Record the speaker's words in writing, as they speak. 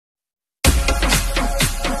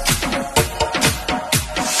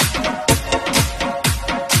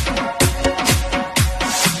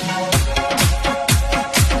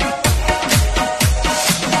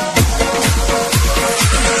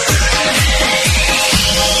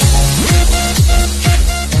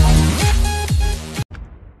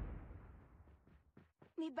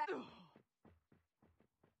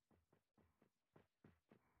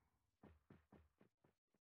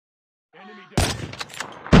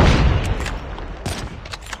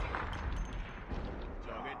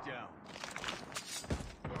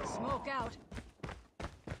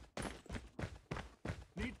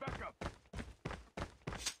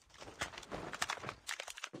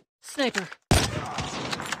Sniper.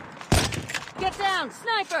 Get down,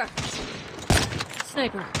 sniper!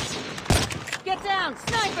 Sniper. Get down,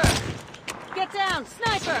 sniper! Get down,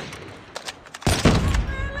 sniper!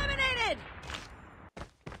 We're eliminated!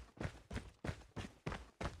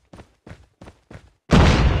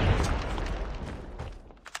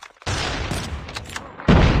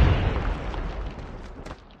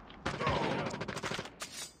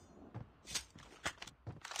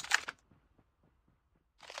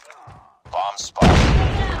 Bomb spotted.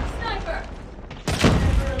 Get down, sniper!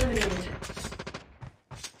 We're eliminated.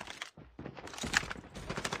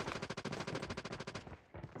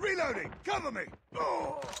 Reloading! Cover me!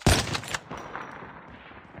 Oh.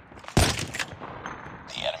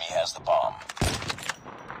 The enemy has the bomb.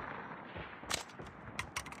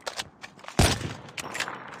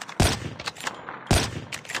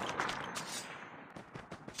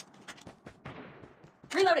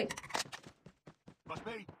 Reloading! Must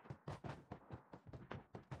be.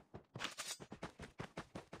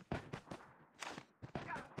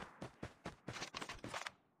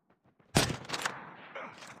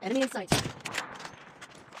 Enemy in sight.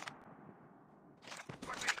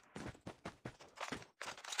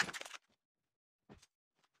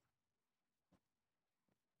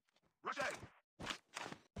 Rush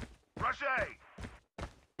A! Rush A!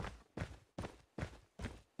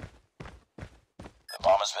 The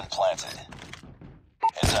bomb has been planted.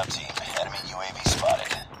 Heads up, team. Enemy UAV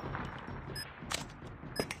spotted.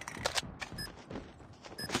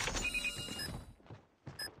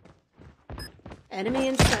 Enemy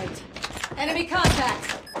in sight. Enemy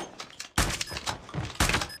contact!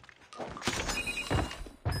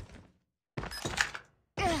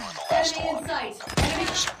 You're the last Enemy in one. sight. Good Enemy.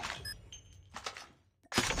 position.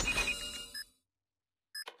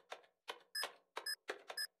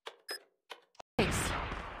 Thanks.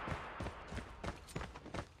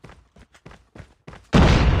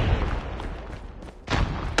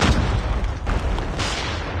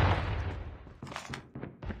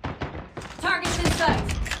 Targets in sight.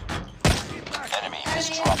 Enemy has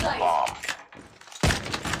Enemy in dropped the sight. bomb.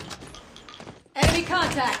 Enemy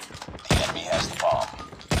contact. The enemy has the bomb.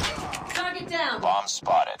 Target down. Bomb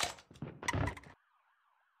spotted.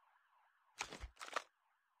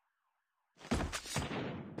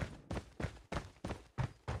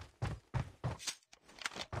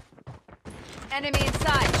 Enemy in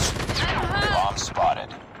sight. I'm hurt. Bomb spotted.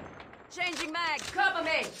 Changing mag. Cover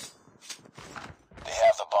me. They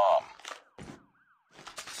have the bomb.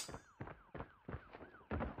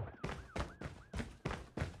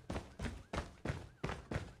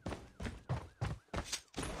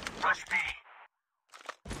 Rush B!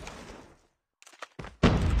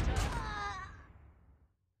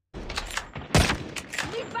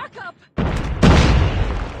 Need backup.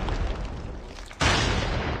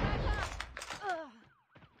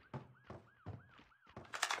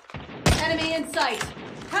 Enemy in sight.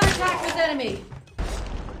 Contact with enemy.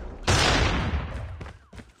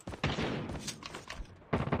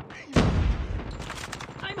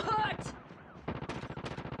 I'm hurt.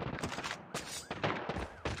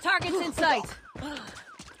 Targets in sight.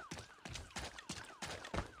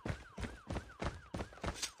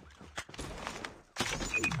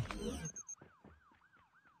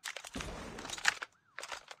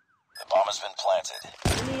 The bomb has been planted.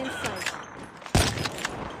 Enemy in sight.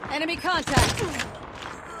 Enemy contact.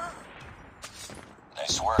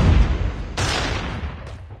 Nice work.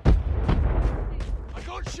 I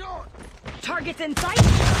got shot! Targets in sight.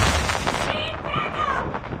 Need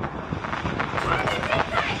backup. Targets in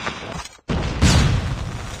sight.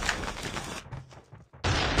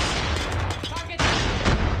 Target.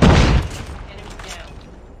 Enemy down.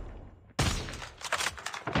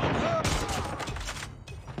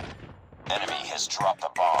 Enemy has dropped the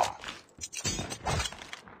bomb.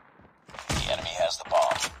 The enemy has the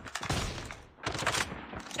bomb.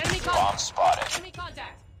 Enemy Bomb contact. spotted. Enemy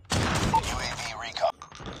contact. UAV recon.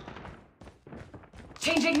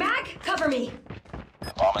 Changing mag. Cover me.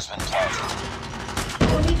 The bomb has been planted.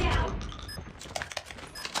 Enemy down.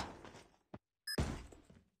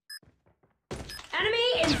 Enemy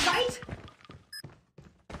in sight.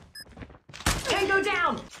 Tango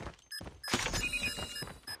down.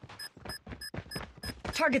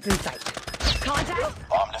 Targets in sight. Contact.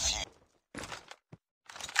 Bomb defused.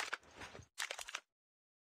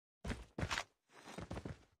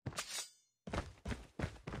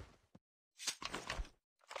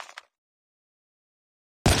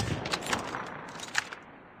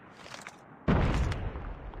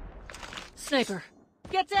 Sniper.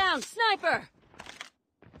 Get down, sniper!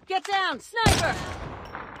 Get down, sniper!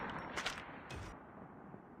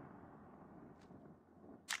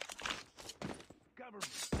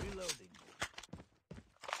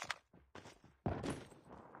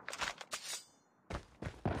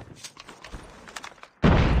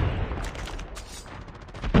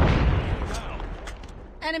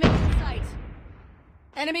 Enemy in sight.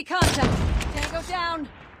 Enemy contact. Tango down.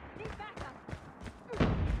 Need backup.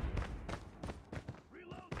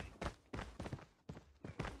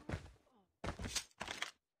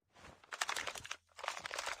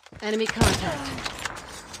 Enemy contact.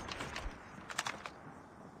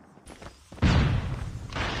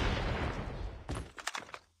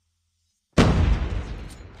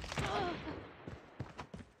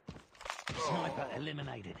 Sniper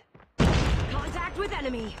eliminated. Contact with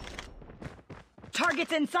enemy.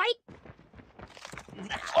 Targets in sight.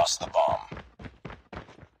 Lost the bomb.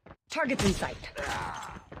 Targets in sight.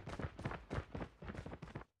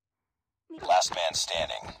 Last man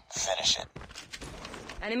standing. Finish it.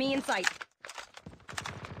 Enemy in sight.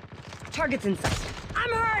 Targets in sight.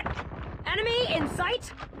 I'm hurt! Enemy in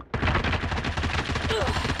sight!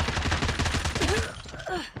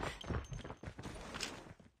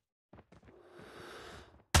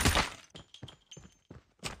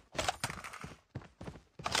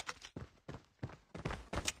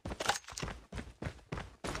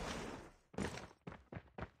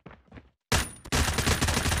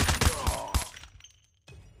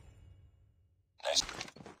 Nice.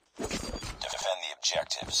 Defend the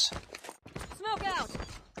objectives. Smoke out!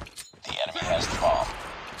 The enemy has the bomb.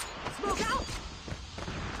 Smoke out!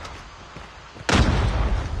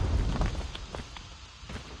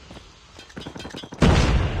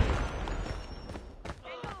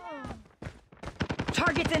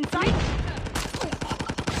 Targets in sight!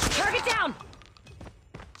 Target down!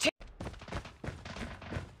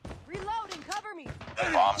 Reloading, cover me!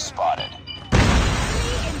 Bomb spotted.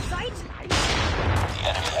 Enemy in sight! The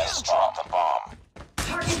enemy has dropped the bomb.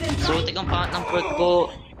 Targets in sight! Suotik ang pangat ng port ko.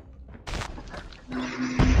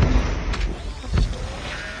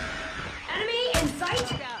 Enemy in sight!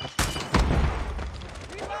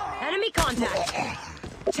 Enemy contact!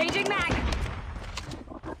 Changing mag!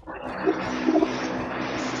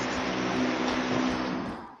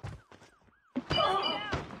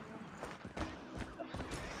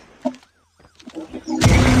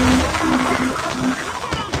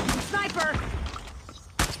 Sniper!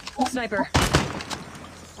 Sniper!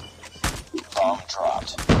 Bomb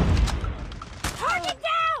dropped. Target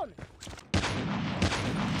down!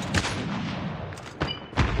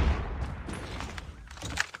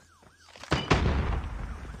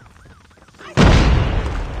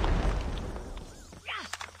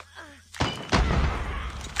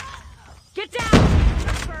 Get down!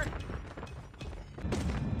 Sniper!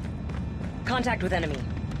 Contact with enemy.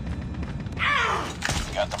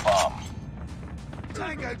 Got the bomb.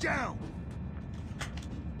 Tango down!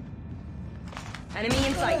 Enemy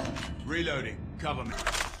in sight. Reloading. Cover me.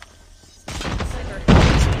 Sniper.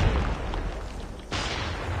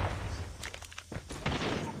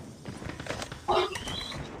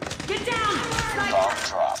 Get down! Sniper! Bomb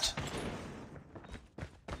dropped.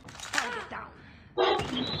 Target down.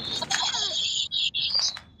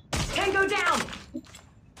 Tango down!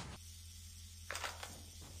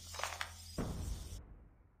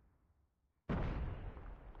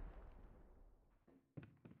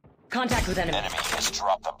 Contact with enemy. Enemy has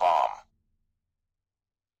dropped the bomb.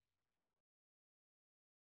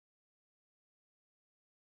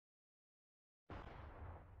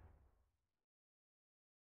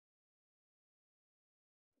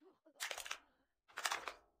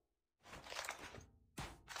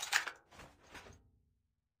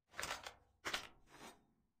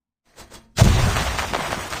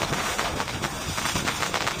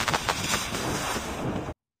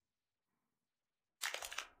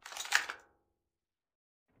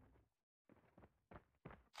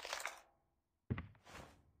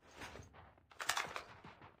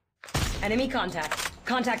 Enemy contact.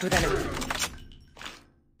 Contact with enemy.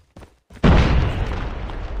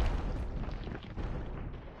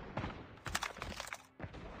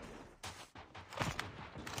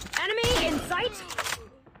 Enemy in sight.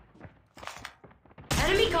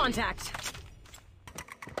 Enemy contact.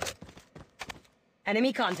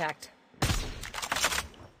 Enemy contact.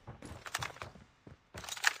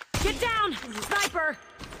 Get down! Sniper!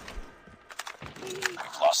 We've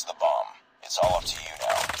lost the bomb. It's all up to you now.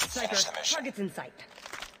 Sniper. Finish the mission. Targets in sight.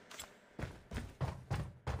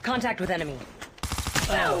 Contact with enemy.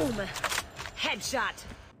 Boom! Headshot.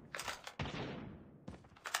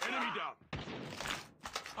 Enemy down.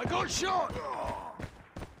 I got shot!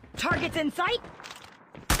 Targets in sight.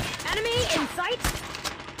 Enemy in sight.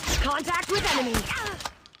 Contact with enemy.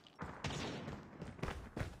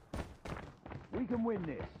 We can win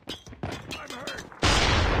this. I'm hurt.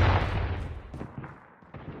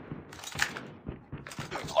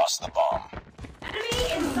 We've lost the bomb.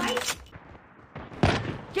 Enemy in sight.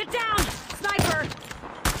 Get down, sniper.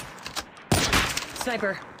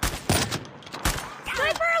 Sniper.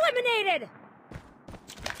 Sniper eliminated!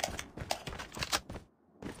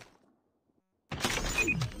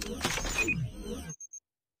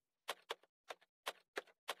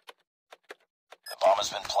 The bomb has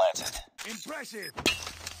been planted. Impressive.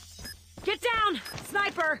 Get down!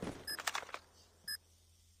 Sniper!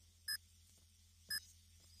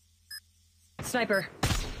 Sniper.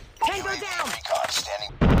 Tango UAV down! recon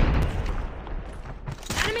standing.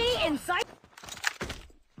 Enemy in sight!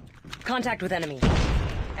 Contact with enemy.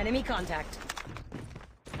 Enemy contact.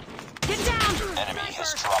 Get down! Enemy has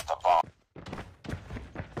Sniper! dropped the bomb.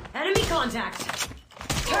 Enemy contact!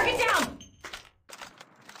 Target down!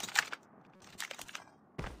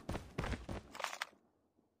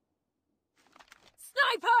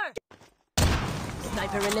 Sniper!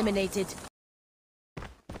 Sniper eliminated.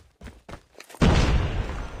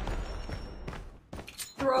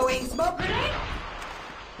 Throwing smoke grenade!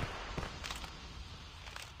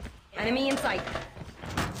 Enemy in sight.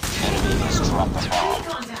 Enemy has dropped the Enemy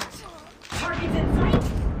bomb. contact! Targets in sight!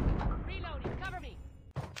 Reloading, cover me!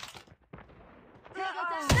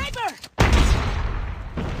 Sniper!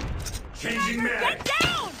 Changing Get mag.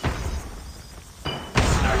 down!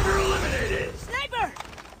 Sniper eliminated. Sniper!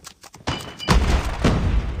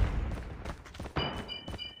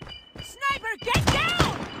 Sniper, get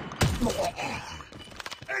down!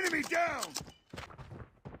 Enemy down.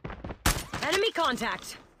 Enemy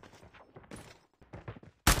contact.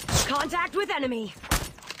 Contact with enemy.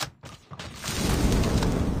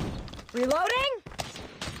 Reloading?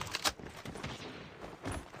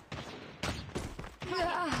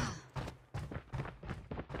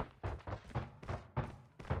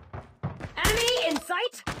 Enemy in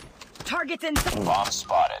sight. Targets in sight. Bomb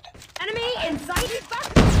spotted. Enemy in sight.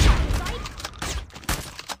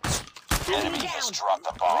 Enemy has dropped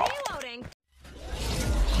the bomb. Reloading.